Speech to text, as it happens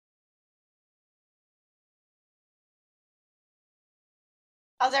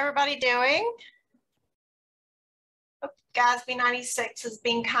How's everybody doing? Hope GASB 96 is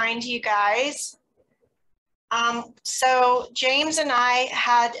being kind to you guys. So James and I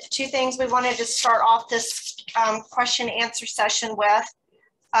had two things we wanted to start off this question and answer session with.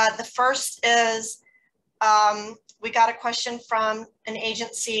 The first is we got a question from an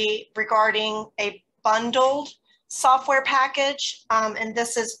agency regarding a bundled software package. And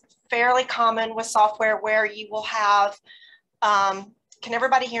this is fairly common with software where you will have, can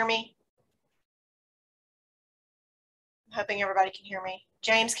everybody hear me? I'm hoping everybody can hear me.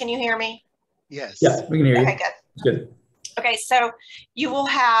 James, can you hear me? Yes. Yeah, we can hear you. Okay, good. Good. Okay, so you will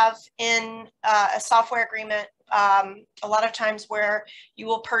have in a software agreement a lot of times where you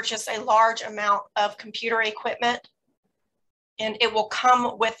will purchase a large amount of computer equipment, and it will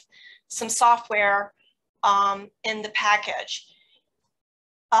come with some software in the package.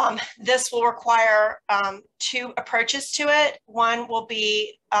 This will require two approaches to it. One will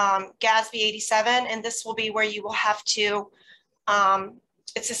be GASB 87, and this will be where you will have to,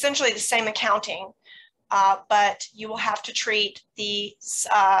 it's essentially the same accounting, but you will have to treat the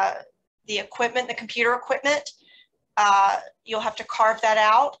equipment, the computer equipment. You'll have to carve that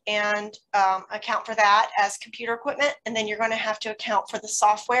out and account for that as computer equipment, and then you're going to have to account for the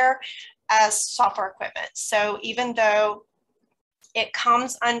software as software equipment. So even though it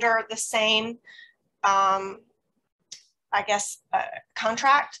comes under the same, I guess,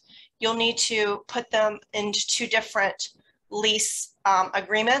 contract, you'll need to put them into two different lease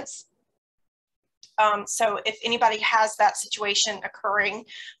agreements. So if anybody has that situation occurring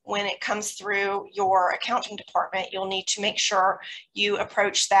when it comes through your accounting department, you'll need to make sure you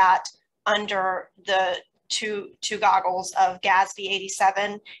approach that under the two goggles of GASB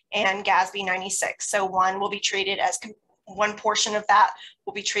 87 and GASB 96. So one will be treated as one portion of that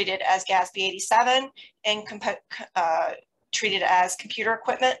will be treated as GASB 87 and treated as computer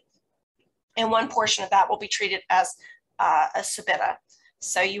equipment, and one portion of that will be treated as a SBITA.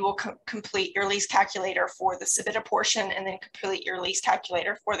 So you will complete your lease calculator for the SBITA portion and then complete your lease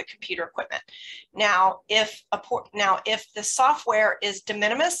calculator for the computer equipment. Now, if the software is de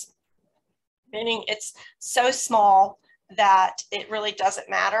minimis, meaning it's so small that it really doesn't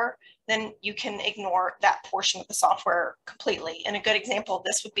matter, then you can ignore that portion of the software completely. And a good example of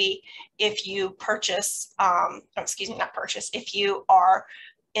this would be if you purchase, if you are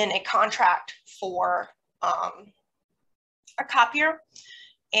in a contract for a copier,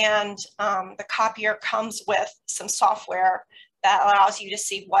 and the copier comes with some software that allows you to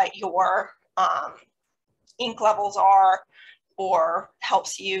see what your ink levels are, or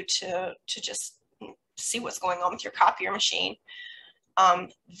helps you to just see what's going on with your copier machine.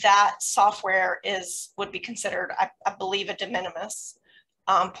 That software would be considered, I believe, a de minimis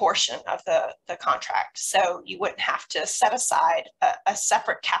portion of the contract. So you wouldn't have to set aside a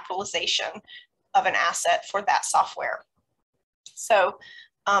separate capitalization of an asset for that software. So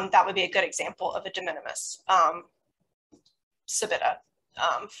that would be a good example of a de minimis SBITA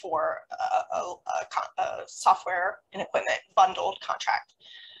for a software and equipment bundled contract.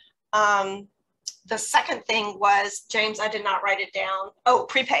 The second thing was, James, I did not write it down. Oh,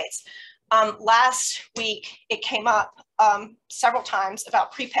 prepaids. Last week, it came up several times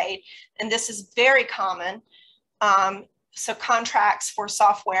about prepaid, and this is very common. So contracts for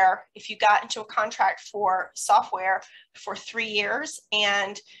software, if you got into a contract for software for 3 years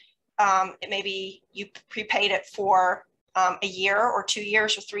and maybe you prepaid it for a year or 2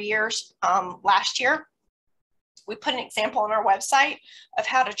 years or 3 years last year, we put an example on our website of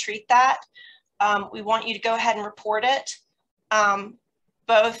how to treat that. We want you to go ahead and report it,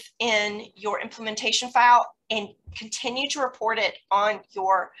 both in your implementation file and continue to report it on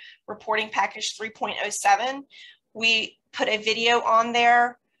your reporting package 3.07. We put a video on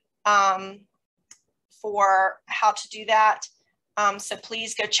there for how to do that. So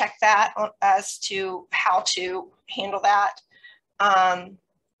please go check that as to how to handle that.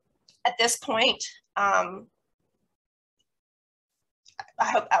 At this point, I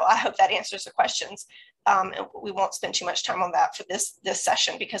hope that answers the questions. And we won't spend too much time on that for this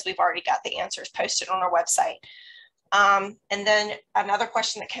session because we've already got the answers posted on our website. And then another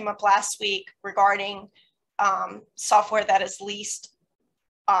question that came up last week regarding software that is leased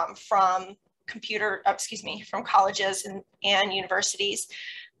from from colleges and universities.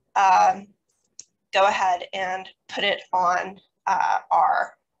 Go ahead and put it on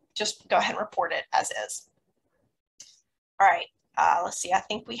just go ahead and report it as is. All right. Let's see, I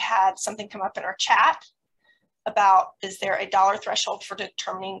think we had something come up in our chat about, is there a dollar threshold for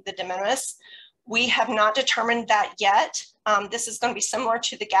determining the de minimis? We have not determined that yet. This is going to be similar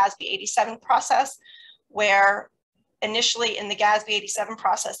to the GASB 87 process, where initially in the GASB 87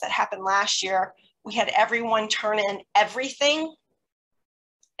 process that happened last year, we had everyone turn in everything.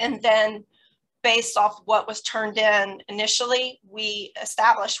 And then based off what was turned in initially, we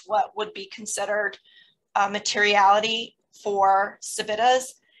established what would be considered materiality for SBITAs.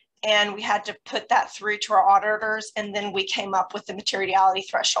 And we had to put that through to our auditors. And then we came up with the materiality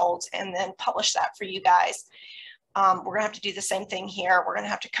thresholds and then published that for you guys. We're going to have to do the same thing here. We're going to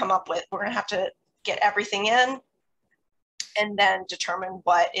have to come up with, we're going to have to get everything in and then determine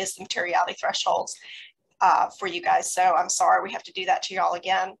what is the materiality thresholds for you guys. So I'm sorry we have to do that to y'all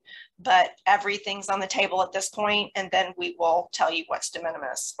again, but everything's on the table at this point, and then we will tell you what's de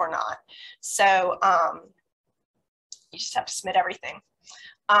minimis or not. So you just have to submit everything.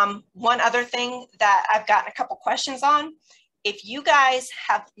 One other thing that I've gotten a couple questions on, if you guys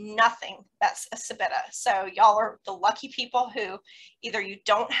have nothing that's a SBITA, so y'all are the lucky people who either you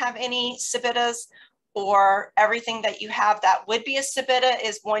don't have any SBITAs or everything that you have that would be a SBITA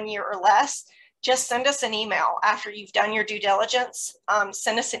is 1 year or less, just send us an email after you've done your due diligence.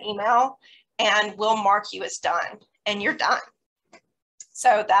 Send us an email and we'll mark you as done and you're done.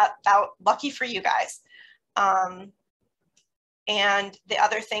 So that lucky for you guys. And the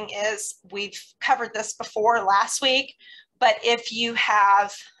other thing is, we've covered this before last week, but if you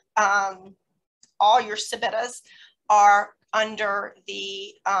have all your SBITAs are under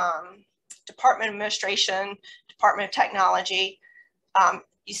the Department of Administration, Department of Technology,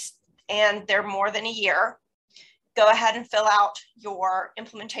 and they're more than a year, go ahead and fill out your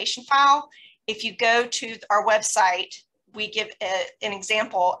implementation file. If you go to our website, we give an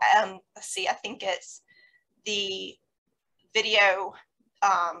example. Let's see, I think it's the video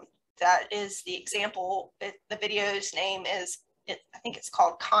that is the example. The video's name is, I think it's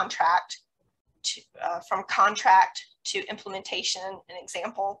called Contract to, from Contract to Implementation, an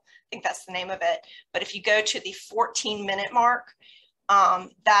example. I think that's the name of it. But if you go to the 14-minute mark,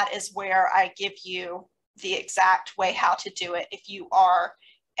 that is where I give you the exact way how to do it. If you are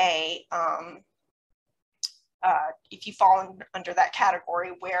a, if you fall under that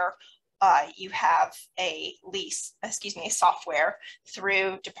category where you have a lease, excuse me, software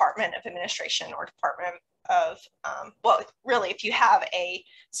through Department of Administration or Department of, well, really, if you have a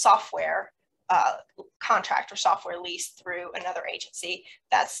software contract or software lease through another agency,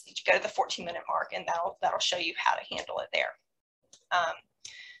 that's, you go to the 14-minute mark and that'll show you how to handle it there.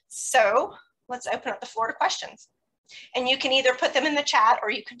 So let's open up the floor to questions. And you can either put them in the chat or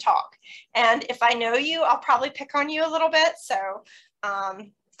you can talk. And if I know you, I'll probably pick on you a little bit. So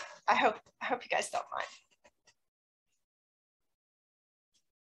I hope you guys don't mind.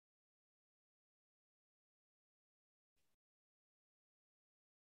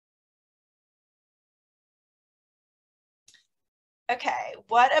 Okay,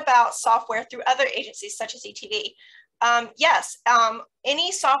 what about software through other agencies such as ETD? Yes,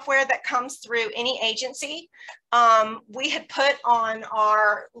 any software that comes through any agency, we had put on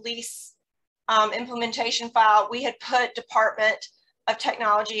our lease implementation file, we had put Department of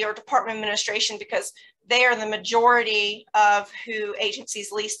Technology or Department of Administration because they are the majority of who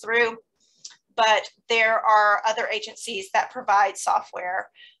agencies lease through, but there are other agencies that provide software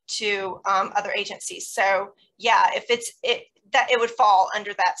to other agencies. So yeah, if it's that it would fall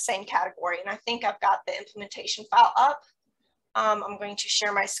under that same category. And I think I've got the implementation file up. I'm going to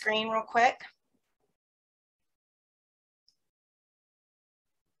share my screen real quick.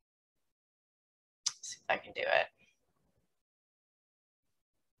 See if I can do it.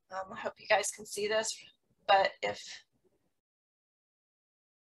 I hope you guys can see this, but if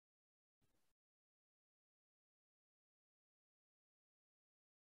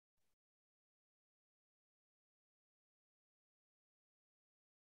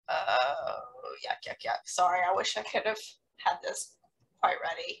yuck. Sorry, I wish I could have had this quite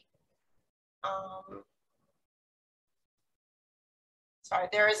ready. Sorry,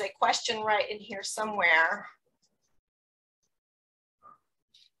 there is a question right in here somewhere.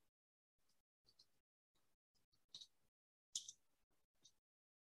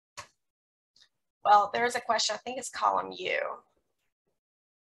 Well, there's a question, I think it's column U.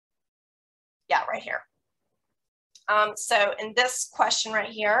 Yeah, right here. So in this question right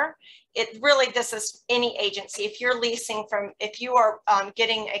here, this is any agency. If you're leasing from, if you are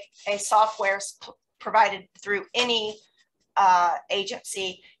getting a software provided through any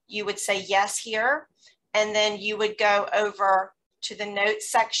agency, you would say yes here. And then you would go over to the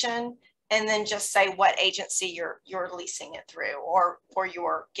notes section and then just say what agency you're leasing it through or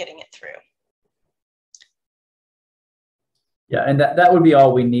you're getting it through. Yeah, and that would be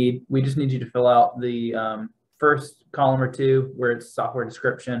all we need. We just need you to fill out the first column or two where it's software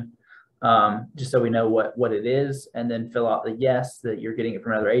description. just so we know what it is, and then fill out the yes that you're getting it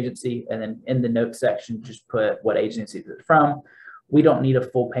from another agency, and then in the notes section, just put what agency it's from. We don't need a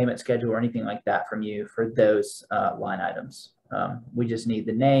full payment schedule or anything like that from you for those line items. We just need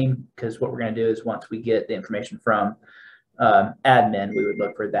the name, because what we're going to do is once we get the information from admin, we would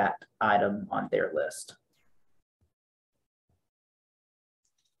look for that item on their list.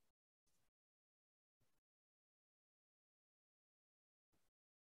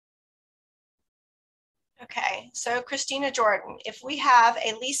 Okay, so Christina Jordan, if we have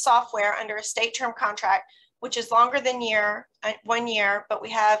a lease software under a state term contract, which is longer than 1 year, but we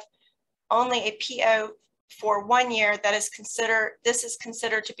have only a PO for 1 year, this is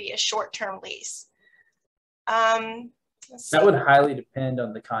considered to be a short-term lease. That would highly depend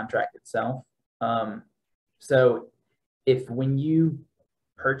on the contract itself. So if when you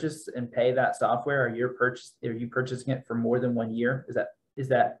purchase and pay that software, are you purchasing it for more than 1 year? Is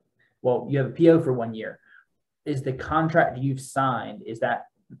that well, you have a PO for 1 year. Is the contract you've signed, is that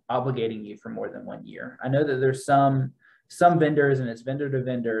obligating you for more than 1 year? I know that there's some vendors, and it's vendor to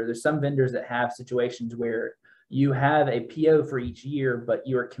vendor. There's some vendors that have situations where you have a PO for each year, but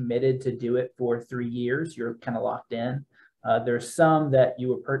you are committed to do it for 3 years. You're kind of locked in. There's some that you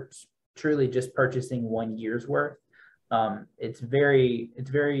were truly just purchasing 1 year's worth. It's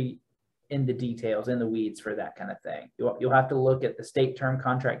very in the details, in the weeds for that kind of thing. You'll have to look at the state term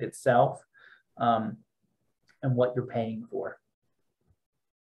contract itself and what you're paying for.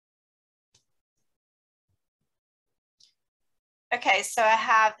 Okay, so I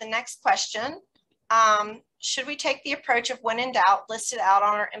have the next question. Should we take the approach of when in doubt, list it out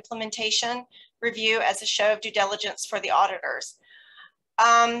on our implementation review as a show of due diligence for the auditors?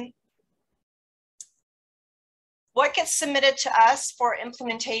 What gets submitted to us for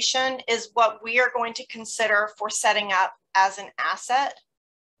implementation is what we are going to consider for setting up as an asset.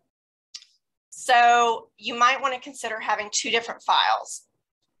 So you might want to consider having 2 different files.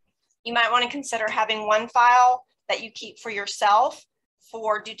 You might want to consider having one file that you keep for yourself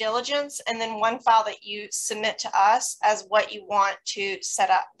for due diligence, and then one file that you submit to us as what you want to set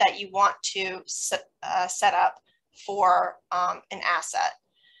up, set up for an asset.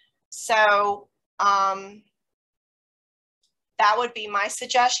 So that would be my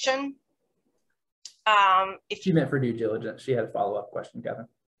suggestion. If she meant for due diligence, she had a follow-up question, Kevin.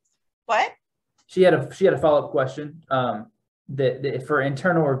 What? She had a follow-up question. That for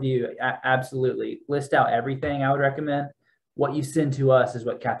internal review, absolutely list out everything. I would recommend. What you send to us is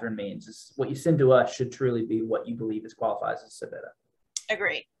what Catherine means. What you send to us should truly be what you believe qualifies as submitta.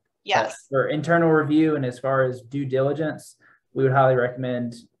 Agreed. Yes. For internal review and as far as due diligence, we would highly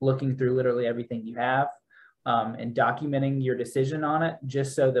recommend looking through literally everything you have and documenting your decision on it,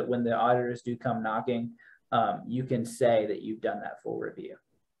 just so that when the auditors do come knocking, you can say that you've done that full review.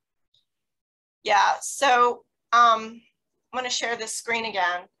 Yeah, so I'm going to share this screen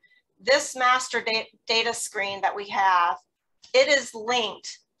again. This master data screen that we have, it is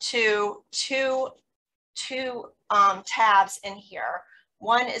linked to two tabs in here.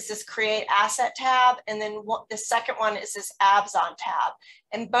 One is this create asset tab, and then the second one is this Abson tab.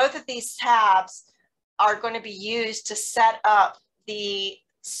 And both of these tabs are going to be used to set up the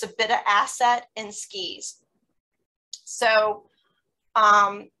submitta asset in skis. So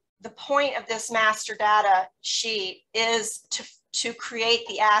the point of this master data sheet is to create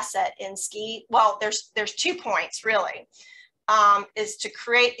the asset in ski. Well, there's 2 points really, is to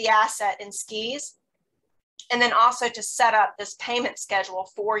create the asset in skis, and then also to set up this payment schedule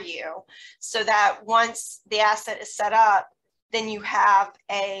for you, so that once the asset is set up, then you have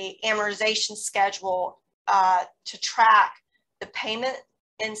a amortization schedule to track the payment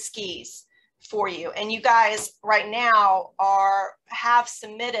in skis for you. And you guys right now have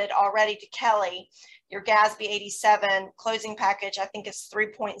submitted already to Kelly your GASB 87 closing package. I think it's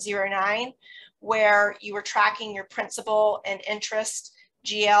 3.09, where you were tracking your principal and interest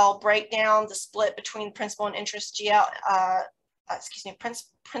GL breakdown, the split between principal and interest GL,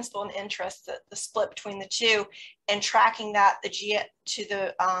 principal and interest, the split between the two, and tracking that to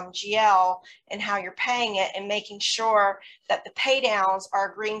the GL and how you're paying it, and making sure that the pay downs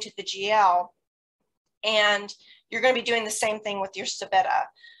are agreeing to the GL. And you're going to be doing the same thing with your submitta.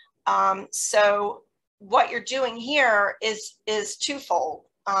 So what you're doing here is twofold.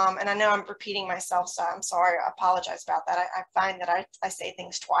 And I know I'm repeating myself, so I'm sorry. I apologize about that. I find that I say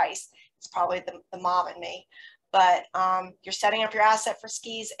things twice. It's probably the mom in me. But you're setting up your asset for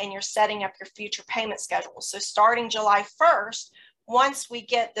skis, and you're setting up your future payment schedule. So starting July 1st, once we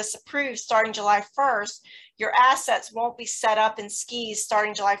get this approved, starting July 1st, your assets won't be set up in skis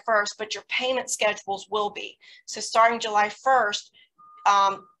starting July 1st, but your payment schedules will be. So starting July 1st,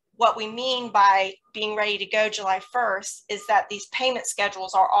 what we mean by being ready to go July 1st is that these payment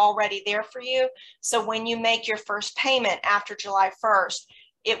schedules are already there for you. So when you make your first payment after July 1st,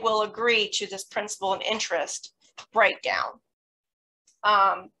 it will agree to this principal and interest breakdown.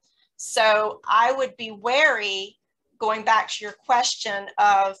 So I would be wary, going back to your question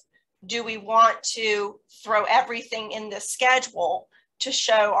of, do we want to throw everything in this schedule to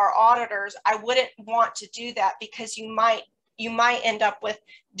show our auditors? I wouldn't want to do that, because you might end up with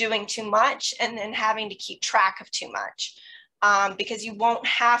doing too much and then having to keep track of too much, because you won't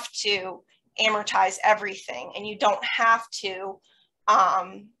have to amortize everything, and you don't have to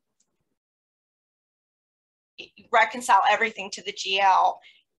reconcile everything to the GL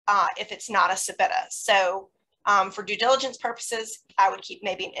if it's not a SBITA. So for due diligence purposes, I would keep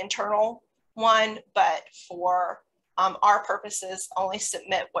maybe an internal one, but for our purposes, only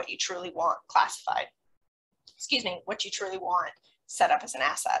submit what you truly want classified. Excuse me, what you truly want set up as an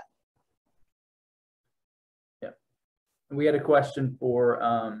asset. Yeah. We had a question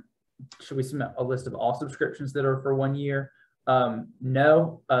for, should we submit a list of all subscriptions that are for 1 year?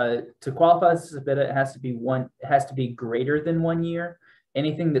 No, to qualify as a SBITA, it has to be greater than 1 year.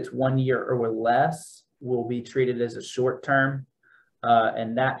 Anything that's 1 year or less will be treated as a short term.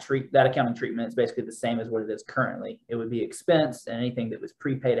 And that accounting treatment is basically the same as what it is currently. It would be expense, and anything that was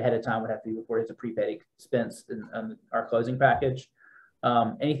prepaid ahead of time would have to be reported as a prepaid expense in our closing package.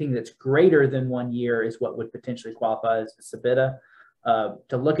 Anything that's greater than 1 year is what would potentially qualify as a SBITA.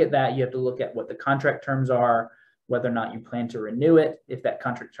 To look at that, you have to look at what the contract terms are, whether or not you plan to renew it, if that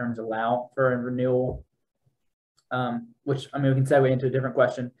contract terms allow for a renewal, which, I mean, we can segue into a different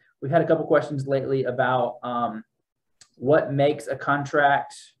question. We've had a couple questions lately about what makes a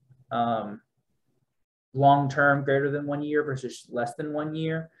contract long-term, greater than 1 year versus less than 1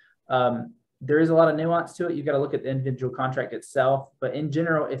 year. There is a lot of nuance to it. You've got to look at the individual contract itself, but in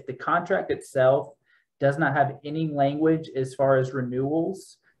general, if the contract itself does not have any language as far as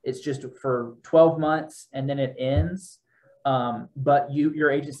renewals, it's just for 12 months and then it ends. But your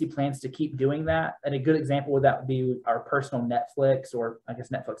agency plans to keep doing that. And a good example of that would be our personal Netflix, or I guess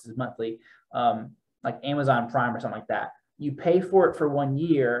Netflix is monthly, like Amazon Prime or something like that. You pay for it for 1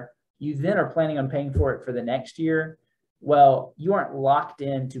 year. You then are planning on paying for it for the next year. Well, you aren't locked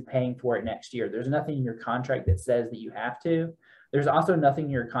into paying for it next year. There's nothing in your contract that says that you have to. There's also nothing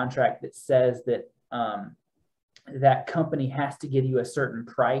in your contract that says that that company has to give you a certain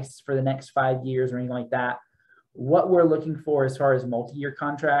price for the next 5 years or anything like that. What we're looking for as far as multi-year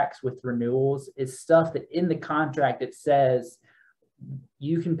contracts with renewals is stuff that in the contract it says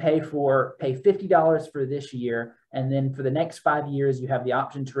you can pay $50 for this year, and then for the next 5 years you have the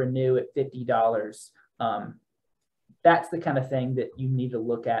option to renew at $50. That's the kind of thing that you need to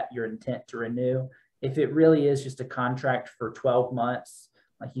look at your intent to renew. If it really is just a contract for 12 months,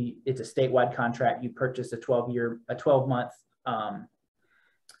 like it's a statewide contract, you purchase a 12-month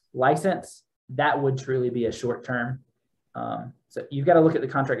license, that would truly be a short term. So you've got to look at the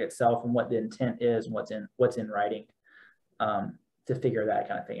contract itself and what the intent is and what's in writing to figure that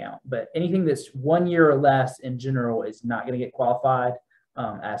kind of thing out. But anything that's 1 year or less in general is not going to get qualified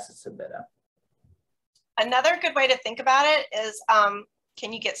as a SBITA. Another good way to think about it is,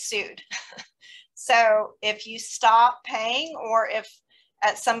 can you get sued? So if you stop paying, or if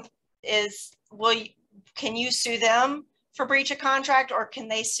at some can you sue them for breach of contract, or can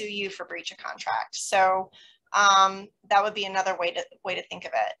they sue you for breach of contract? So that would be another way to think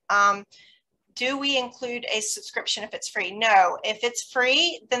of it. Do we include a subscription if it's free? No. If it's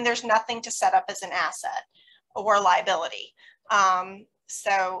free, then there's nothing to set up as an asset or liability.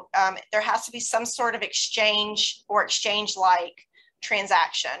 So there has to be some sort of exchange or exchange-like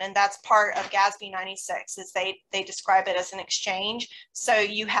transaction, and that's part of GASB 96. Is they describe it as an exchange. So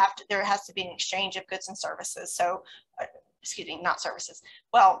there has to be an exchange of goods and services. So excuse me, not services.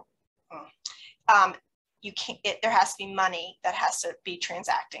 Well, there has to be money that has to be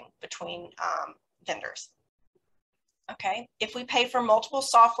transacting between vendors. Okay, if we pay for multiple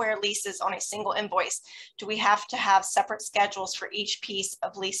software leases on a single invoice, do we have to have separate schedules for each piece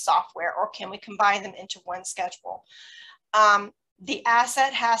of lease software, or can we combine them into one schedule? The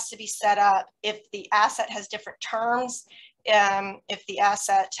asset has to be set up if the asset has different terms, if the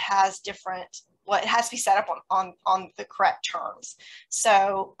asset has different, well, it has to be set up on the correct terms.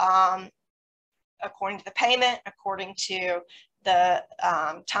 So according to the payment, according to the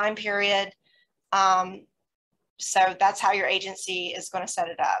time period. So that's how your agency is going to set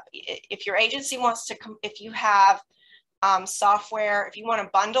it up. If your agency wants to, if you have software, if you want to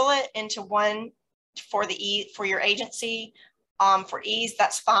bundle it into one for your agency, for ease,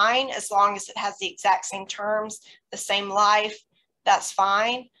 that's fine, as long as it has the exact same terms, the same life, that's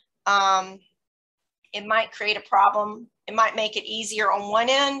fine. it might create a problem. It might make it easier on one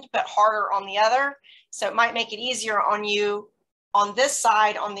end, but harder on the other. So it might make it easier on you on this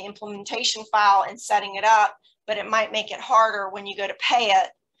side on the implementation file and setting it up, but it might make it harder when you go to pay it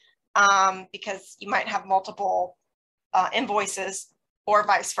because you might have multiple invoices or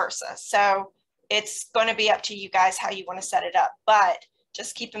vice versa. So it's going to be up to you guys how you want to set it up, but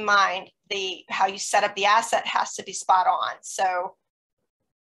just keep in mind how you set up the asset has to be spot on. So,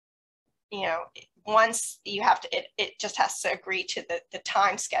 you know, once you have to, it just has to agree to the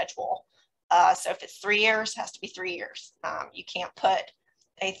time schedule. So if it's 3 years, it has to be 3 years. You can't put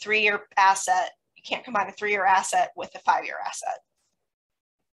a 3-year asset. You can't combine a 3-year asset with a 5-year asset.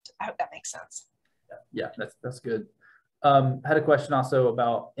 I hope that makes sense. Yeah, that's good. Had a question also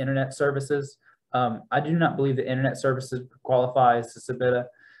about internet services. I do not believe that internet services qualify as a SBITA.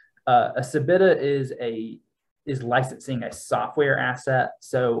 A SBITA is licensing a software asset.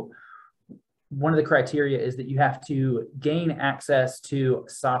 So one of the criteria is that you have to gain access to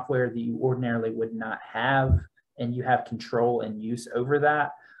software that you ordinarily would not have, and you have control and use over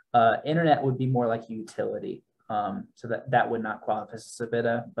that. Internet would be more like a utility. So that would not qualify as a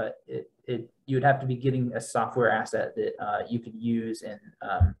SBITA, but you would have to be getting a software asset that you could use and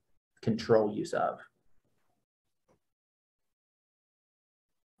control use of.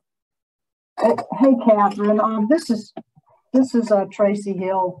 Hey, Catherine. This is Tracy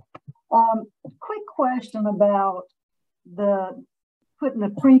Hill. Quick question about putting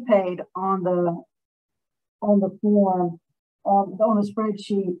the prepaid on the form on the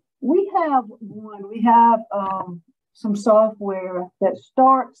spreadsheet. We have some software that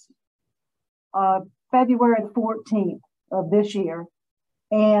starts February 14th of this year,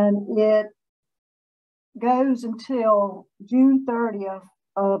 and it goes until June 30th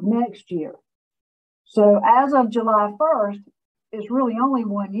of next year. So as of July 1st, it's really only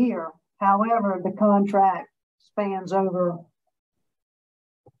 1 year. However, the contract spans over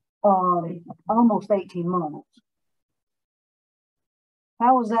almost 18 months.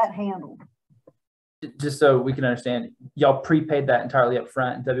 How is that handled? Just so we can understand, y'all prepaid that entirely up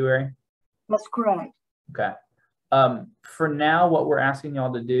front in February? That's correct. Okay. For now, what we're asking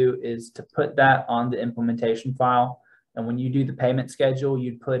y'all to do is to put that on the implementation file. And when you do the payment schedule,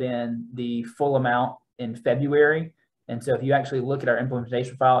 you'd put in the full amount in February. And so if you actually look at our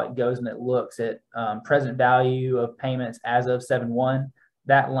implementation file, it goes and it looks at present value of payments as of 7/1.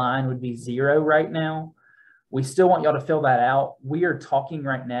 That line would be 0 right now. We still want y'all to fill that out. We are talking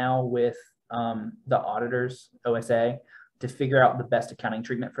right now with the auditors, OSA, to figure out the best accounting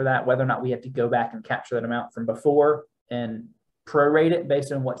treatment for that, whether or not we have to go back and capture that amount from before and prorate it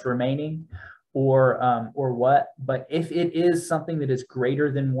based on what's remaining or what. But if it is something that is greater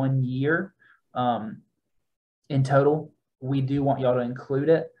than 1 year in total, we do want y'all to include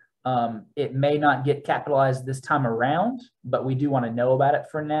it. It may not get capitalized this time around, but we do want to know about it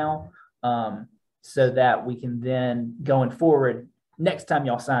for now, so that we can then, going forward, next time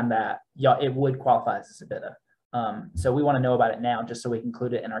y'all sign that, it would qualify as a SBITA. So we want to know about it now just so we can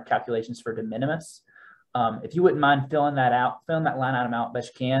include it in our calculations for de minimis. If you wouldn't mind filling that line item out best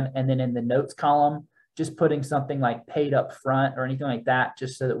you can, and then in the notes column, just putting something like paid up front or anything like that,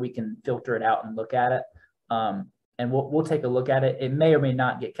 just so that we can filter it out and look at it. And we'll take a look at it. It may or may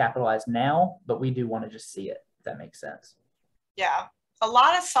not get capitalized now, but we do want to just see it, if that makes sense. Yeah, a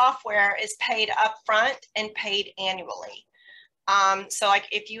lot of software is paid up front and paid annually. So like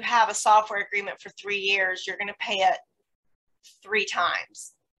if you have a software agreement for 3 years, you're going to pay it 3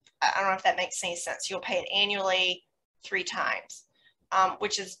 times. I don't know if that makes any sense. You'll pay it annually 3 times,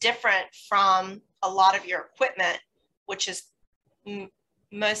 which is different from a lot of your equipment, which is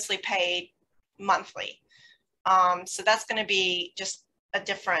mostly paid monthly. So that's going to be just a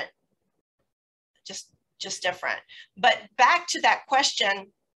different, just different. But back to that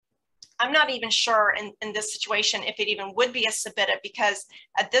question, I'm not even sure in this situation if it even would be a SBITA, because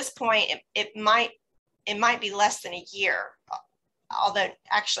at this point it might be less than a year, although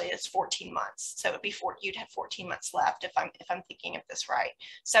actually it's 14 months. So it'd be you'd have 14 months left if I'm thinking of this right.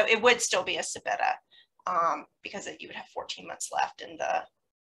 So it would still be a SBITA because you would have 14 months left in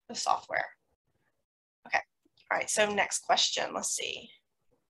the software. Okay. All right. So next question. Let's see.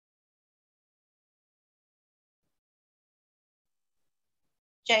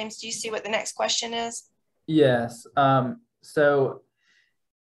 James, do you see what the next question is? Yes. So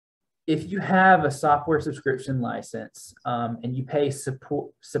if you have a software subscription license and you pay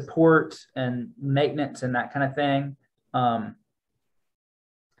support and maintenance and that kind of thing,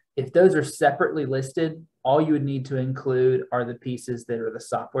 if those are separately listed, all you would need to include are the pieces that are the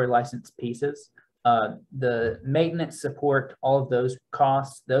software license pieces. The maintenance support, all of those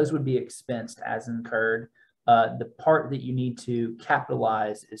costs, those would be expensed as incurred. The part that you need to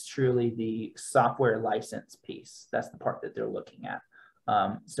capitalize is truly the software license piece. That's the part that they're looking at.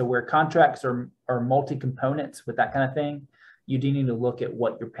 So where contracts are multi-components with that kind of thing, you do need to look at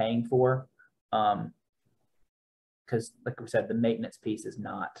what you're paying for. Because like we said, the maintenance piece is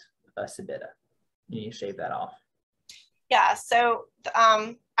not a SBITA. You need to shave that off. Yeah, so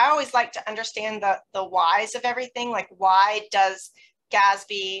I always like to understand the whys of everything. Like, why does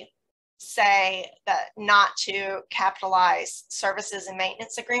GASB say that not to capitalize services and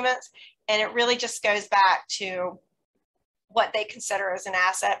maintenance agreements? And it really just goes back to what they consider as an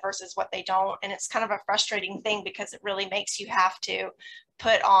asset versus what they don't. And it's kind of a frustrating thing because it really makes you have to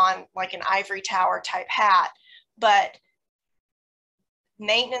put on like an ivory tower type hat. But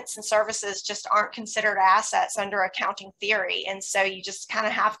maintenance and services just aren't considered assets under accounting theory. And so you just kind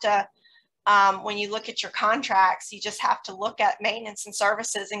of have to, when you look at your contracts, you just have to look at maintenance and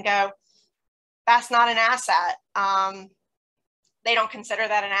services and go, that's not an asset. They don't consider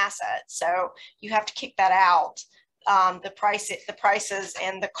that an asset. So you have to kick that out. The prices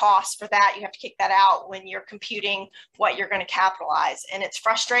and the cost for that, you have to kick that out when you're computing what you're going to capitalize. And it's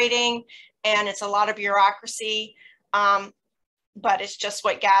frustrating and it's a lot of bureaucracy. But it's just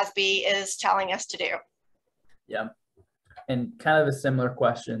what GASB is telling us to do. Yeah. And kind of a similar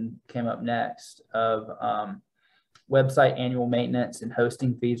question came up next of website annual maintenance and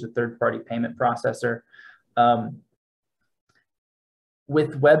hosting fees with third-party payment processor.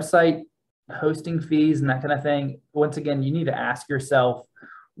 With website hosting fees and that kind of thing, once again, you need to ask yourself,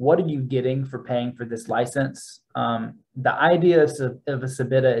 what are you getting for paying for this license? The idea of a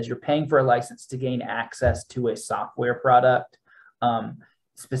SBITA is you're paying for a license to gain access to a software product.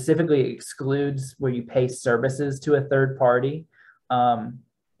 Specifically excludes where you pay services to a third party.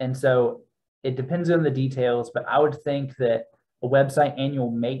 And so it depends on the details, but I would think that a website annual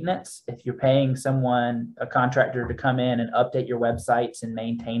maintenance, if you're paying someone, a contractor to come in and update your websites and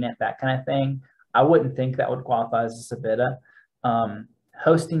maintain it, that kind of thing, I wouldn't think that would qualify as a SBITA.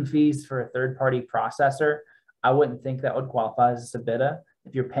 Hosting fees for a third party processor, I wouldn't think that would qualify as a SBITA.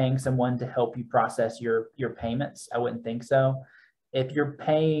 If you're paying someone to help you process your payments, I wouldn't think so. If you're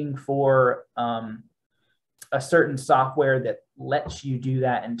paying for a certain software that lets you do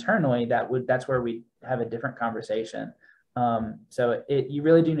that internally, that's where we have a different conversation. So you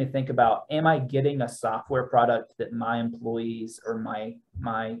really do need to think about, am I getting a software product that my employees or my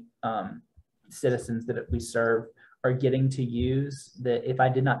citizens that we serve are getting to use, that if I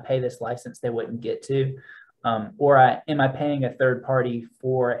did not pay this license, they wouldn't get to? Or am I paying a third party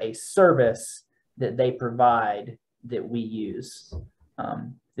for a service that they provide that we use?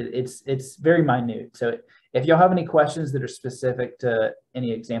 It's very minute. So if y'all have any questions that are specific to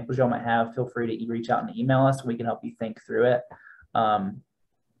any examples y'all might have, feel free to reach out and email us. We can help you think through it.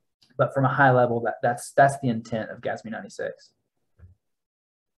 But from a high level, that's the intent of GASB 96.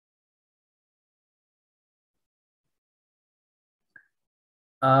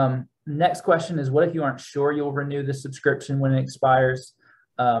 Next question is, what if you aren't sure you'll renew the subscription when it expires?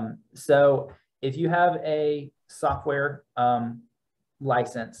 So if you have a software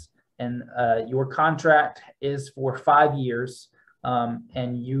license and your contract is for 5 years,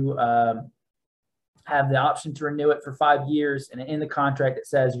 and you have the option to renew it for 5 years, and in the contract it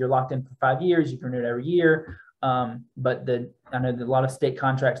says you're locked in for 5 years, you can renew it every year. But I know that a lot of state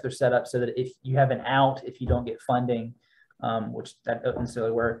contracts, they're set up so that if you have an out, if you don't get funding, which that doesn't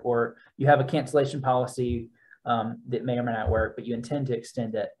necessarily work, or you have a cancellation policy that may or may not work, but you intend to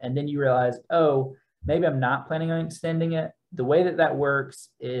extend it, and then you realize, oh, maybe I'm not planning on extending it. The way that works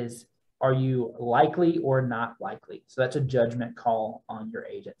is, are you likely or not likely? So that's a judgment call on your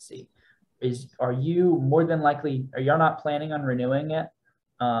agency. Are you more than likely, are you not planning on renewing it?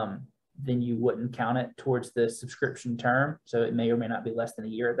 Then you wouldn't count it towards the subscription term. So it may or may not be less than a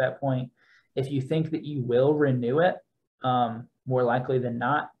year at that point. If you think that you will renew it, more likely than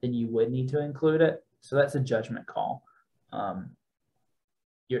not, then you would need to include it. So that's a judgment call.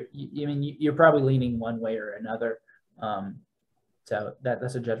 You're probably leaning one way or another. So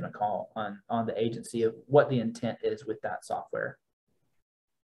that's a judgment call on the agency of what the intent is with that software.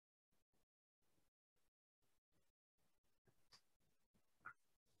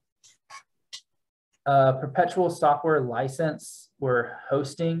 Perpetual software license or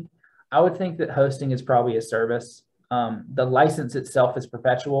hosting. I would think that hosting is probably a service. The license itself is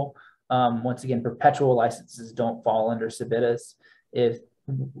perpetual. Once again, perpetual licenses don't fall under SBITAs. If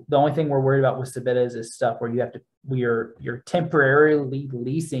the only thing we're worried about with SBITAs is stuff where you're temporarily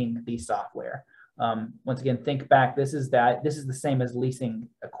leasing the software. Once again, think back, this is the same as leasing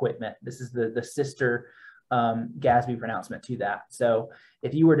equipment. This is the sister GASB pronouncement to that. So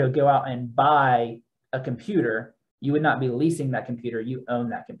if you were to go out and buy a computer, you would not be leasing that computer, you own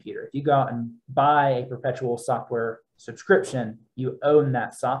that computer. If you go out and buy a perpetual software subscription, you own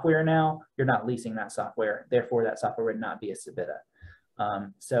that software now, you're not leasing that software, therefore that software would not be a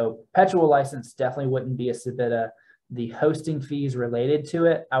SBITA. So perpetual license definitely wouldn't be a SBITA. The hosting fees related to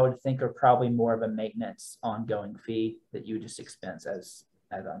it, I would think are probably more of a maintenance ongoing fee that you just expense as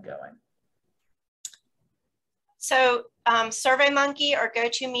ongoing. So SurveyMonkey or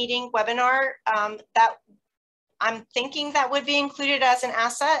GoToMeeting webinar, that I'm thinking that would be included as an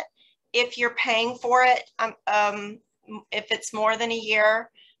asset if you're paying for it, if it's more than a year,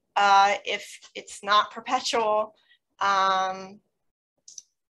 if it's not perpetual, I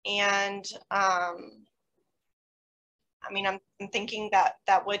mean, I'm thinking that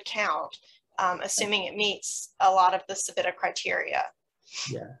that would count, assuming it meets a lot of the SBITA criteria.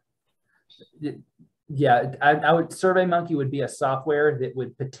 Yeah. Yeah, I would. SurveyMonkey would be a software that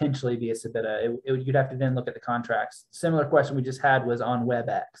would potentially be a SBITA. You'd have to then look at the contracts. Similar question we just had was on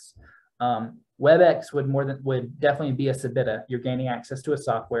WebEx. WebEx would definitely be a SBITA. You're gaining access to a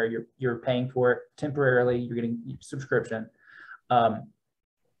software. You're paying for it temporarily. You're getting subscription.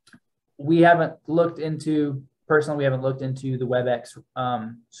 We haven't looked into the WebEx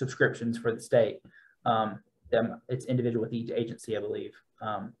subscriptions for the state. It's individual with each agency, I believe.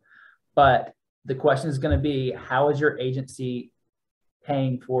 But the question is going to be, how is your agency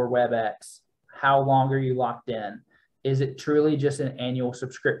paying for WebEx? How long are you locked in? Is it truly just an annual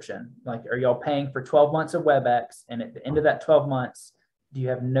subscription? Like, are y'all paying for 12 months of WebEx, and at the end of that 12 months, do you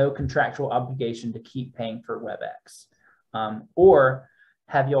have no contractual obligation to keep paying for WebEx? Or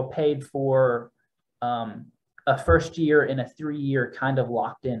have y'all paid for a first year and a 3-year kind of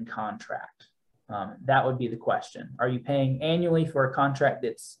locked in contract? That would be the question. Are you paying annually for a contract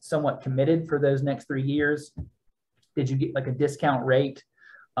that's somewhat committed for those next 3 years? Did you get like a discount rate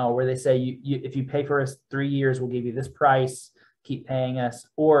where they say if you pay for us 3 years, we'll give you this price, keep paying us?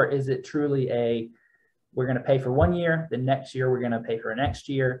 Or is it truly we're going to pay for 1 year, the next year we're going to pay for next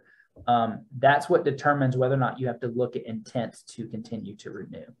year? That's what determines whether or not you have to look at intent to continue to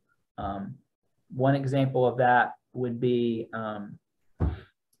renew. One example of that would be,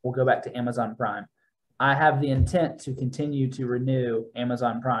 we'll go back to Amazon Prime. I have the intent to continue to renew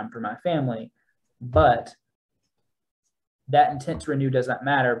Amazon Prime for my family, but that intent to renew doesn't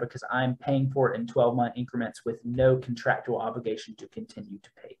matter because I'm paying for it in 12-month increments with no contractual obligation to continue to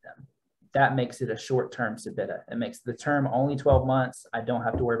pay them. That makes it a short-term SBITA. It makes the term only 12 months. I don't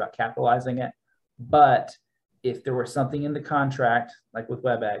have to worry about capitalizing it. But if there was something in the contract, like with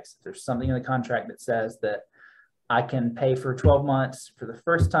WebEx, there's something in the contract that says that I can pay for 12 months for the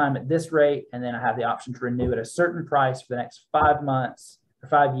first time at this rate, and then I have the option to renew at a certain price for the next 5 months or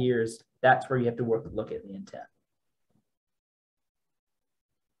 5 years. That's where you have to look at the intent.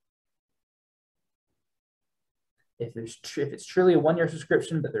 If it's truly a 1-year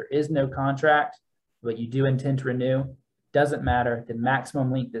subscription, but there is no contract, but you do intend to renew, doesn't matter. The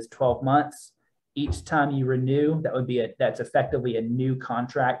maximum length is 12 months. Each time you renew, that's effectively a new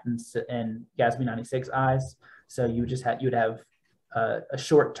contract in GASB 96 eyes. So you would have a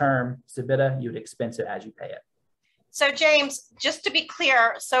short-term SBITA. You would expense it as you pay it. So James, just to be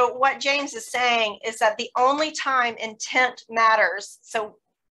clear, so what James is saying is that the only time intent matters, so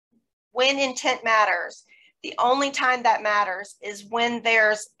when intent matters, the only time that matters is when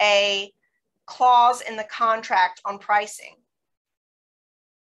there's a clause in the contract on pricing.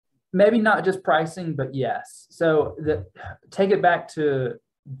 Maybe not just pricing, but yes. So take it back to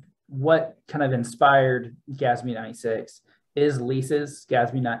what kind of inspired GASB 96 is leases,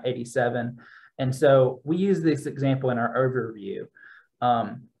 GASB 87. And so we use this example in our overview.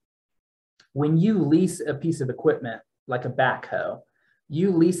 When you lease a piece of equipment, like a backhoe,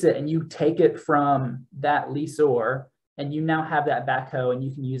 you lease it and you take it from that leasor, and you now have that backhoe and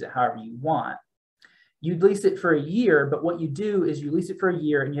you can use it however you want. You'd lease it for a year, but what you do is you lease it for a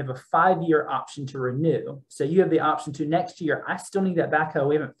year and you have a 5-year option to renew. So you have the option to next year, I still need that backhoe.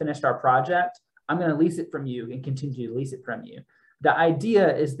 We haven't finished our project. I'm going to lease it from you and continue to lease it from you. The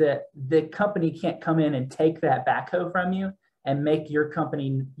idea is that the company can't come in and take that backhoe from you and make your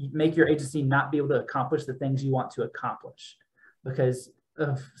agency not be able to accomplish the things you want to accomplish because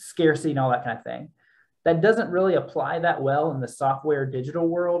of scarcity and all that kind of thing. That doesn't really apply that well in the software digital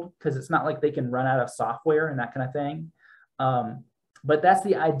world because it's not like they can run out of software and that kind of thing. But that's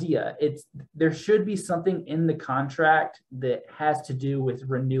the idea. There should be something in the contract that has to do with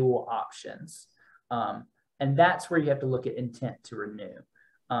renewal options. And that's where you have to look at intent to renew.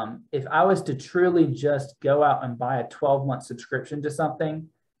 If I was to truly just go out and buy a 12-month subscription to something,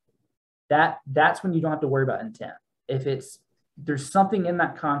 that's when you don't have to worry about intent. If there's something in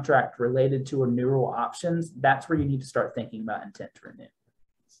that contract related to renewal options, that's where you need to start thinking about intent to renew.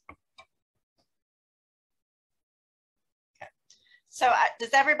 So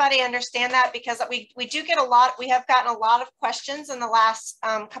does everybody understand that? Because we do get we have gotten a lot of questions in the last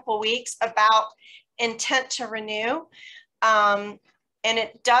couple of weeks about intent to renew. And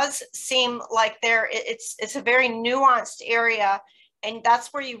it does seem like it's a very nuanced area. And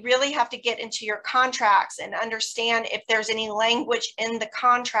that's where you really have to get into your contracts and understand if there's any language in the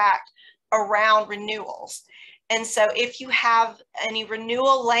contract around renewals. And so if you have any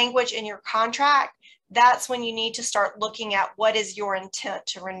renewal language in your contract, that's when you need to start looking at what is your intent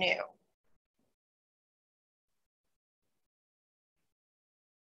to renew.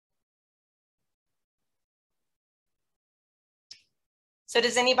 So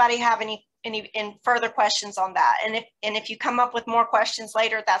does anybody have any further questions on that? And if you come up with more questions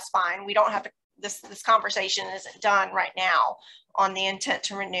later, that's fine. We don't have to, this conversation isn't done right now on the intent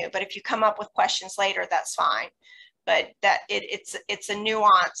to renew, but if you come up with questions later, that's fine. But that it's a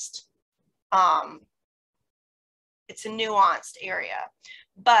nuanced, it's a nuanced area.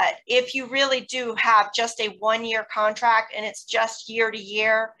 But if you really do have just a 1-year contract and it's just year to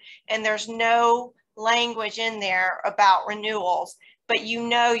year and there's no language in there about renewals, but you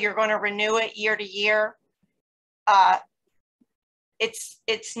know you're going to renew it year to year,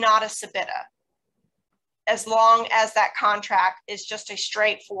 it's not a SBITA, as long as that contract is just a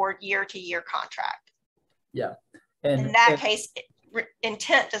straightforward year-to-year contract. Yeah. And in that case,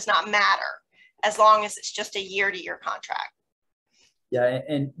 intent does not matter as long as it's just a year-to-year contract. Yeah,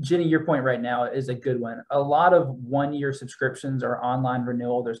 and Jenny, your point right now is a good one. A lot of 1-year subscriptions are online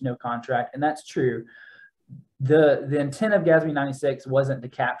renewal. There's no contract, and that's true. The intent of GASB 96 wasn't to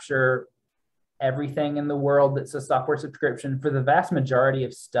capture everything in the world that's a software subscription. For the vast majority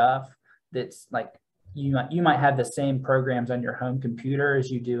of stuff that's like, you might have the same programs on your home computer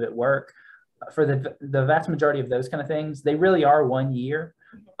as you do at work. For the vast majority of those kind of things, they really are 1 year.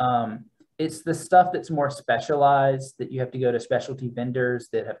 It's the stuff that's more specialized that you have to go to specialty vendors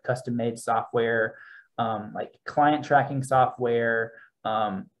that have custom made software, like client tracking software.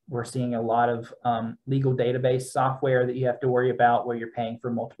 We're seeing a lot of legal database software that you have to worry about where you're paying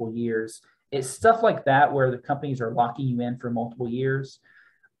for multiple years. It's stuff like that where the companies are locking you in for multiple years.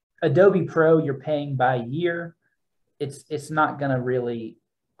 Adobe Pro, you're paying by year. It's not going to really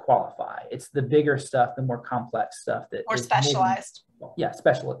qualify. It's the bigger stuff, the more complex stuff that or specialized. Yeah,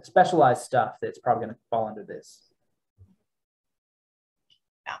 specialized stuff that's probably going to fall under this.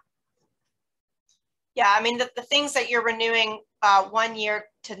 Yeah, I mean, the things that you're renewing 1 year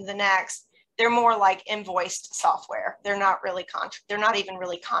to the next, they're more like invoiced software. They're not really they're not even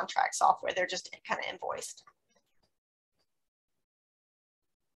really contract software. They're just kind of invoiced.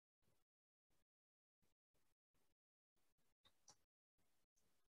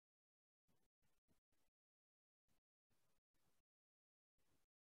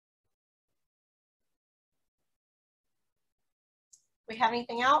 We have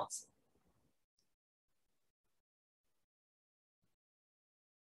anything else?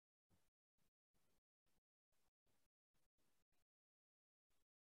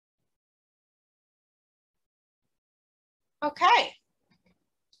 Okay.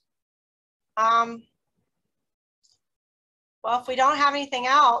 Well, if we don't have anything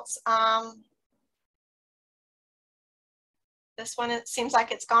else, this one, it seems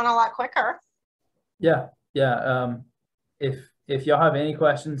like it's gone a lot quicker. Yeah. If y'all have any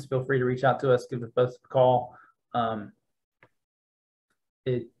questions, feel free to reach out to us, give us both a call.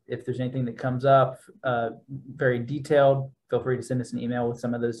 If there's anything that comes up very detailed, feel free to send us an email with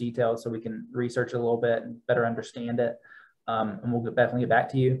some of those details so we can research it a little bit and better understand it. And we'll definitely get back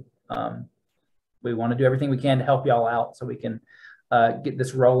to you. We want to do everything we can to help y'all out so we can get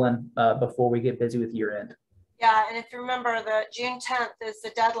this rolling before we get busy with year end. Yeah, and if you remember, the June 10th is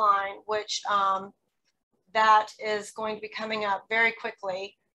the deadline, which that is going to be coming up very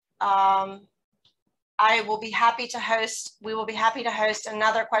quickly. I will be happy to host, we will be happy to host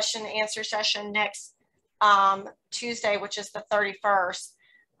another question and answer session next Tuesday, which is the 31st.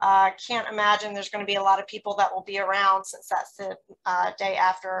 Can't imagine there's going to be a lot of people that will be around since that's the day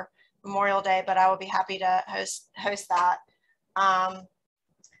after Memorial Day, but I will be happy to host that.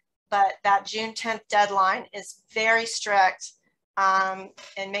 But that June 10th deadline is very strict,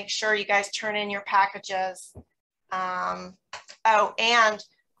 and make sure you guys turn in your packages. Oh, and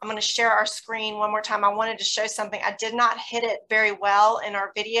I'm going to share our screen one more time. I wanted to show something. I did not hit it very well in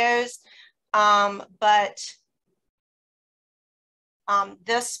our videos, but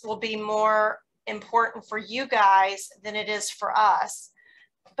This will be more important for you guys than it is for us.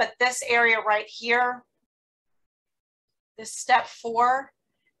 But this area right here, this step 4,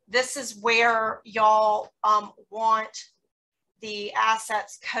 this is where y'all want the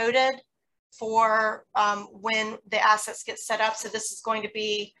assets coded for when the assets get set up. So this is going to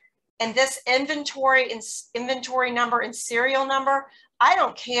be, and this inventory number and serial number, I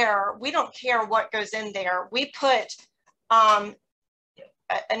don't care. We don't care what goes in there. We put,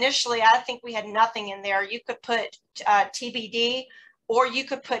 initially, I think we had nothing in there. You could put TBD, or you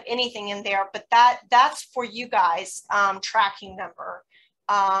could put anything in there, but that's for you guys, tracking number.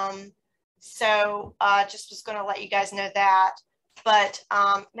 So just was going to let you guys know that, but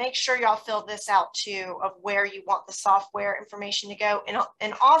make sure y'all fill this out too, of where you want the software information to go.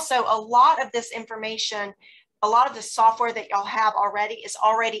 And also a lot of this information, a lot of the software that y'all have already is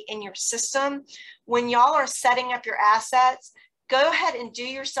already in your system. When y'all are setting up your assets, go ahead and do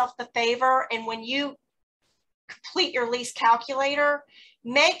yourself the favor. And when you complete your lease calculator,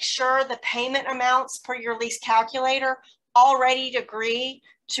 make sure the payment amounts per your lease calculator already agree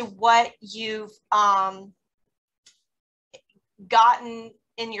to what you've gotten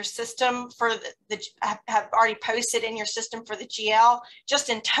in your system for the have already posted in your system for the GL, just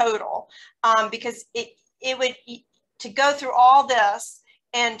in total, because it would, to go through all this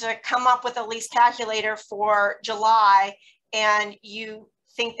and to come up with a lease calculator for July, and you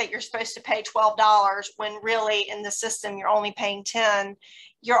think that you're supposed to pay $12 when really in the system you're only paying 10,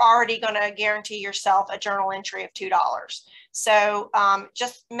 you're already going to guarantee yourself a journal entry of $2. So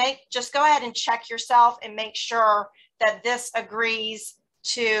just go ahead and check yourself and make sure that this agrees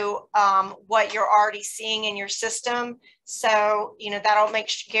to what you're already seeing in your system. So, you know, that'll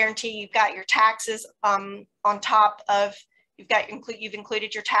guarantee you've got your taxes on top of, you've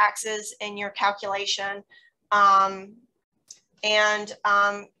included your taxes in your calculation.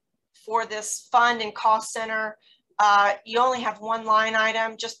 For this fund and cost center, you only have one line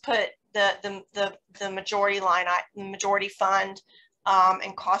item. Just put the majority line, the majority fund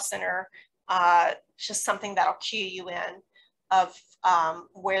and cost center. Just something that'll cue you in of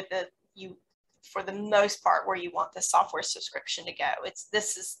where for the most part, where you want the software subscription to go.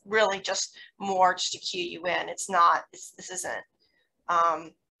 This is really just more just to cue you in. It's not. This isn't.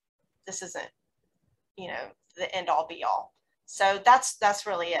 You know, the end all be all. So that's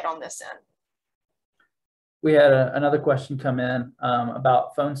really it on this end. We had another question come in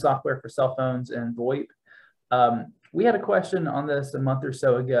about phone software for cell phones and VoIP. We had a question on this a month or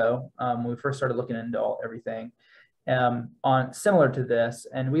so ago when we first started looking into everything on similar to this,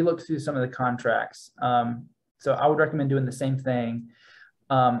 and we looked through some of the contracts. So I would recommend doing the same thing.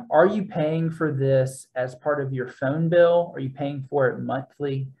 Are you paying for this as part of your phone bill? Are you paying for it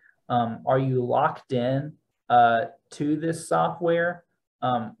monthly? Are you locked in to this software?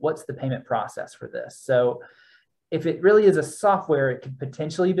 What's the payment process for this? So if it really is a software, it could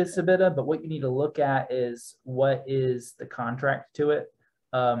potentially be SBITA, but what you need to look at is what is the contract to it.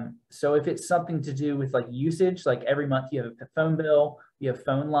 So if it's something to do with like usage, like every month you have a phone bill, you have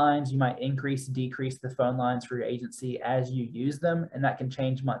phone lines, you might increase, decrease the phone lines for your agency as you use them, and that can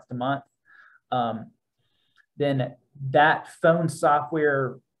change month to month. Then that phone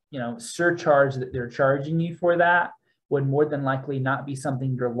software, you know, surcharge that they're charging you for that would more than likely not be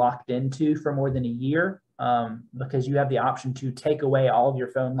something you're locked into for more than a year, because you have the option to take away all of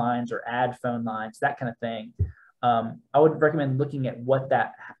your phone lines or add phone lines, that kind of thing. I would recommend looking at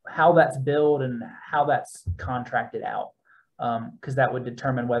how that's billed and how that's contracted out, because that would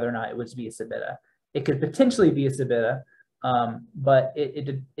determine whether or not it would be a SBITA. It could potentially be a SBITA, but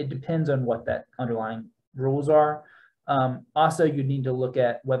it depends on what that underlying rules are. Also, you need to look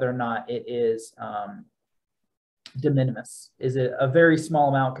at whether or not it is de minimis. Is it a very small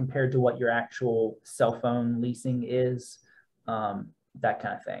amount compared to what your actual cell phone leasing is? That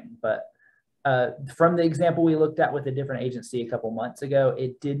kind of thing. But from the example we looked at with a different agency a couple months ago,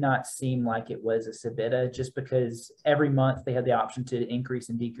 it did not seem like it was a SBITA, just because every month they had the option to increase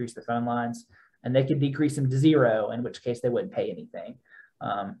and decrease the phone lines, and they could decrease them to 0, in which case they wouldn't pay anything.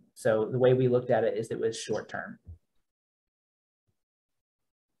 So the way we looked at it is it was short term.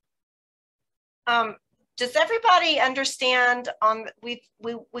 Does everybody understand, we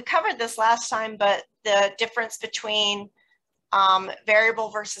covered this last time, but the difference between variable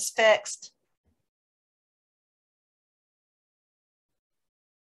versus fixed?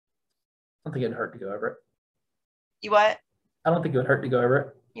 I don't think it'd hurt to go over it. You what? I don't think it would hurt to go over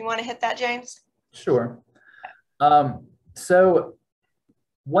it. You want to hit that, James? Sure. So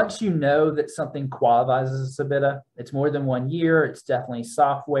once you know that something qualifies as a SBITA, it's more than 1 year, it's definitely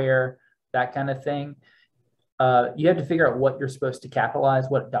software, that kind of thing. you have to figure out what you're supposed to capitalize,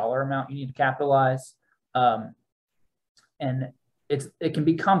 what dollar amount you need to capitalize. And it can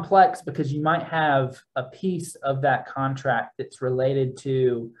be complex because you might have a piece of that contract that's related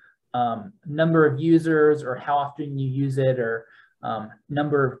to number of users or how often you use it, or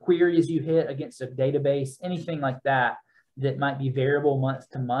number of queries you hit against a database, anything like that that might be variable month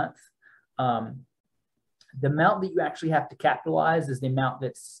to month. The amount that you actually have to capitalize is the amount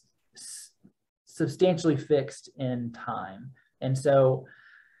that's substantially fixed in time. And so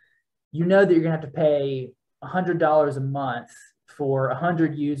you know that you're gonna have to pay $100 a month for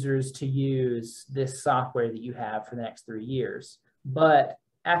 100 users to use this software that you have for the next 3 years. But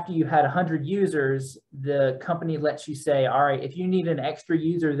after you had 100 users, the company lets you say, all right, if you need an extra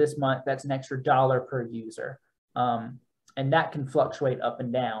user this month, that's an extra $1 per user. And that can fluctuate up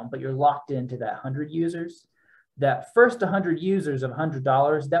and down, but you're locked into that 100 users. That first 100 users of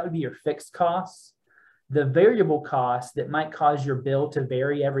 $100, that would be your fixed costs. The variable costs that might cause your bill to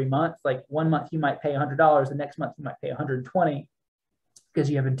vary every month, like one month you might pay $100, the next month you might pay $120 because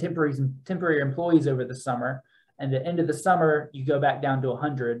you have temporary employees over the summer. And at the end of the summer, you go back down to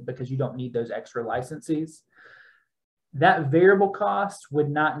 100 because you don't need those extra licenses. That variable cost would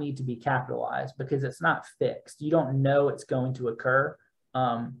not need to be capitalized because it's not fixed. You don't know it's going to occur.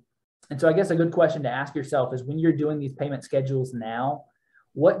 And so I guess a good question to ask yourself is, when you're doing these payment schedules now,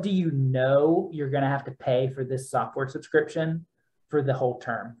 what do you know you're going to have to pay for this software subscription for the whole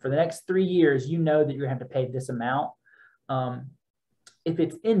term? For the next 3 years, you know that you're going to have to pay this amount. If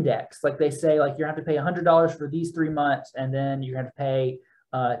it's indexed, like they say, like you're going to have to pay $100 for these 3 months, and then you're going to have to pay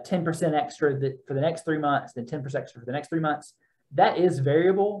 10% extra for the next 3 months, then 10% extra for the next 3 months. That is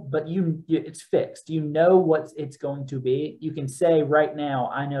variable, but it's fixed. You know what it's going to be. You can say right now,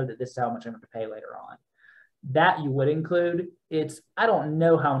 I know that this is how much I'm going to pay later on. That you would include. I don't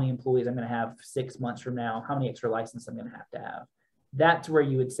know how many employees I'm going to have 6 months from now, how many extra licenses I'm going to have. That's where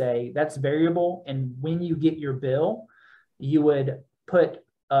you would say that's variable. And when you get your bill, you would put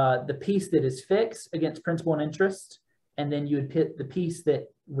the piece that is fixed against principal and interest, and then you would put the piece that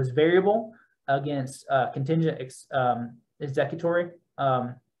was variable against contingent executory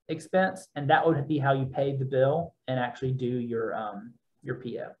expense, and that would be how you pay the bill and actually do your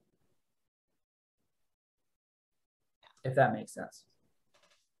PO. If that makes sense.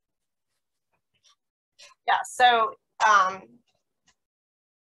 Yeah. So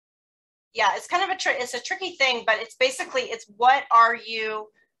yeah, it's kind of it's a tricky thing, but it's basically, it's what are you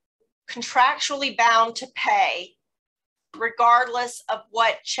contractually bound to pay, regardless of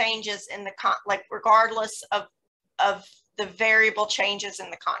what changes in the regardless of the variable changes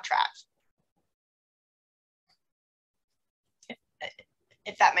in the contract.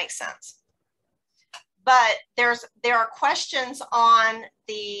 If that makes sense. But there are questions on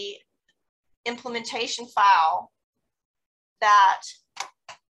the implementation file that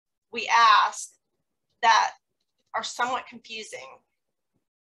we ask that are somewhat confusing.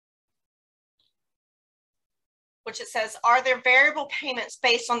 Which it says, are there variable payments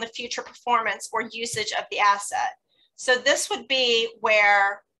based on the future performance or usage of the asset? So this would be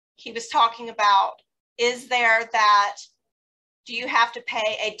where he was talking about, is there that, do you have to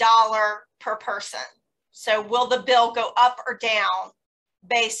pay $1 per person? So will the bill go up or down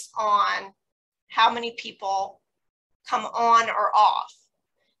based on how many people come on or off?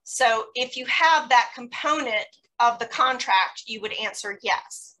 So if you have that component of the contract, you would answer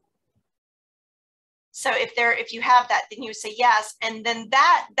yes. So if you have that, then you would say yes. And then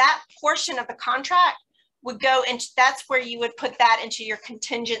that portion of the contract would go into, that's where you would put that into your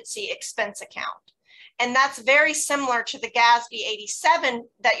contingency expense account. And that's very similar to the GASB 87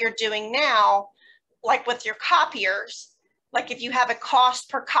 that you're doing now, like with your copiers. Like if you have a cost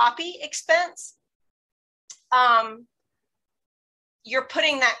per copy expense, you're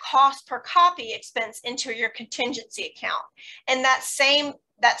putting that cost per copy expense into your contingency account. And that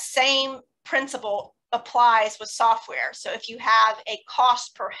same principle applies with software. So if you have a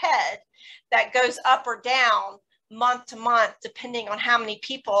cost per head that goes up or down month to month, depending on how many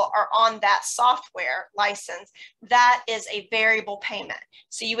people are on that software license, that is a variable payment.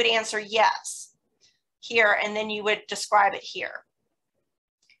 So you would answer yes here, and then you would describe it here.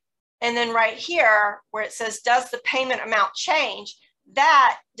 And then right here where it says, does the payment amount change?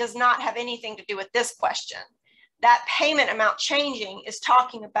 That does not have anything to do with this question. That payment amount changing is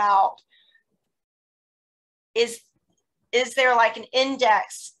talking about, is there like an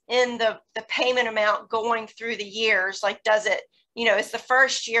index in the payment amount going through the years? Like, does it, is the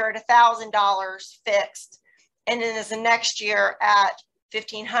first year at $1,000 fixed, and then is the next year at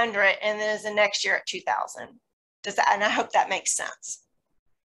 $1,500, and then is the next year at $2,000? Does that, and I hope that makes sense.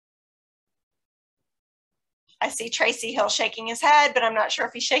 I see Tracy Hill shaking his head, but I'm not sure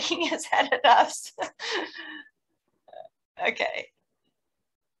if he's shaking his head at us. Okay.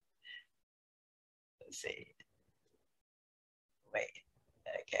 Let's see. Wait.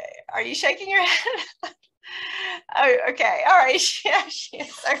 Okay. Are you shaking your head? Oh, okay. All right. Yeah, she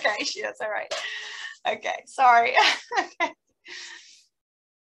is. Okay. She is. All right. Okay. Sorry. Okay.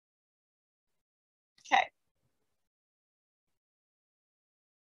 Okay.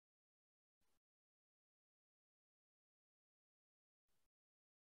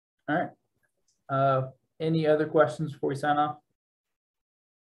 All right. Any other questions before we sign off?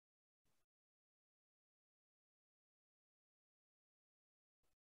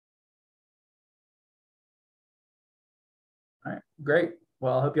 All right, great.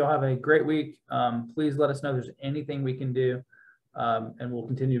 Well, I hope you all have a great week. Please let us know if there's anything we can do, and we'll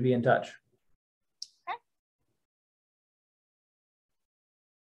continue to be in touch.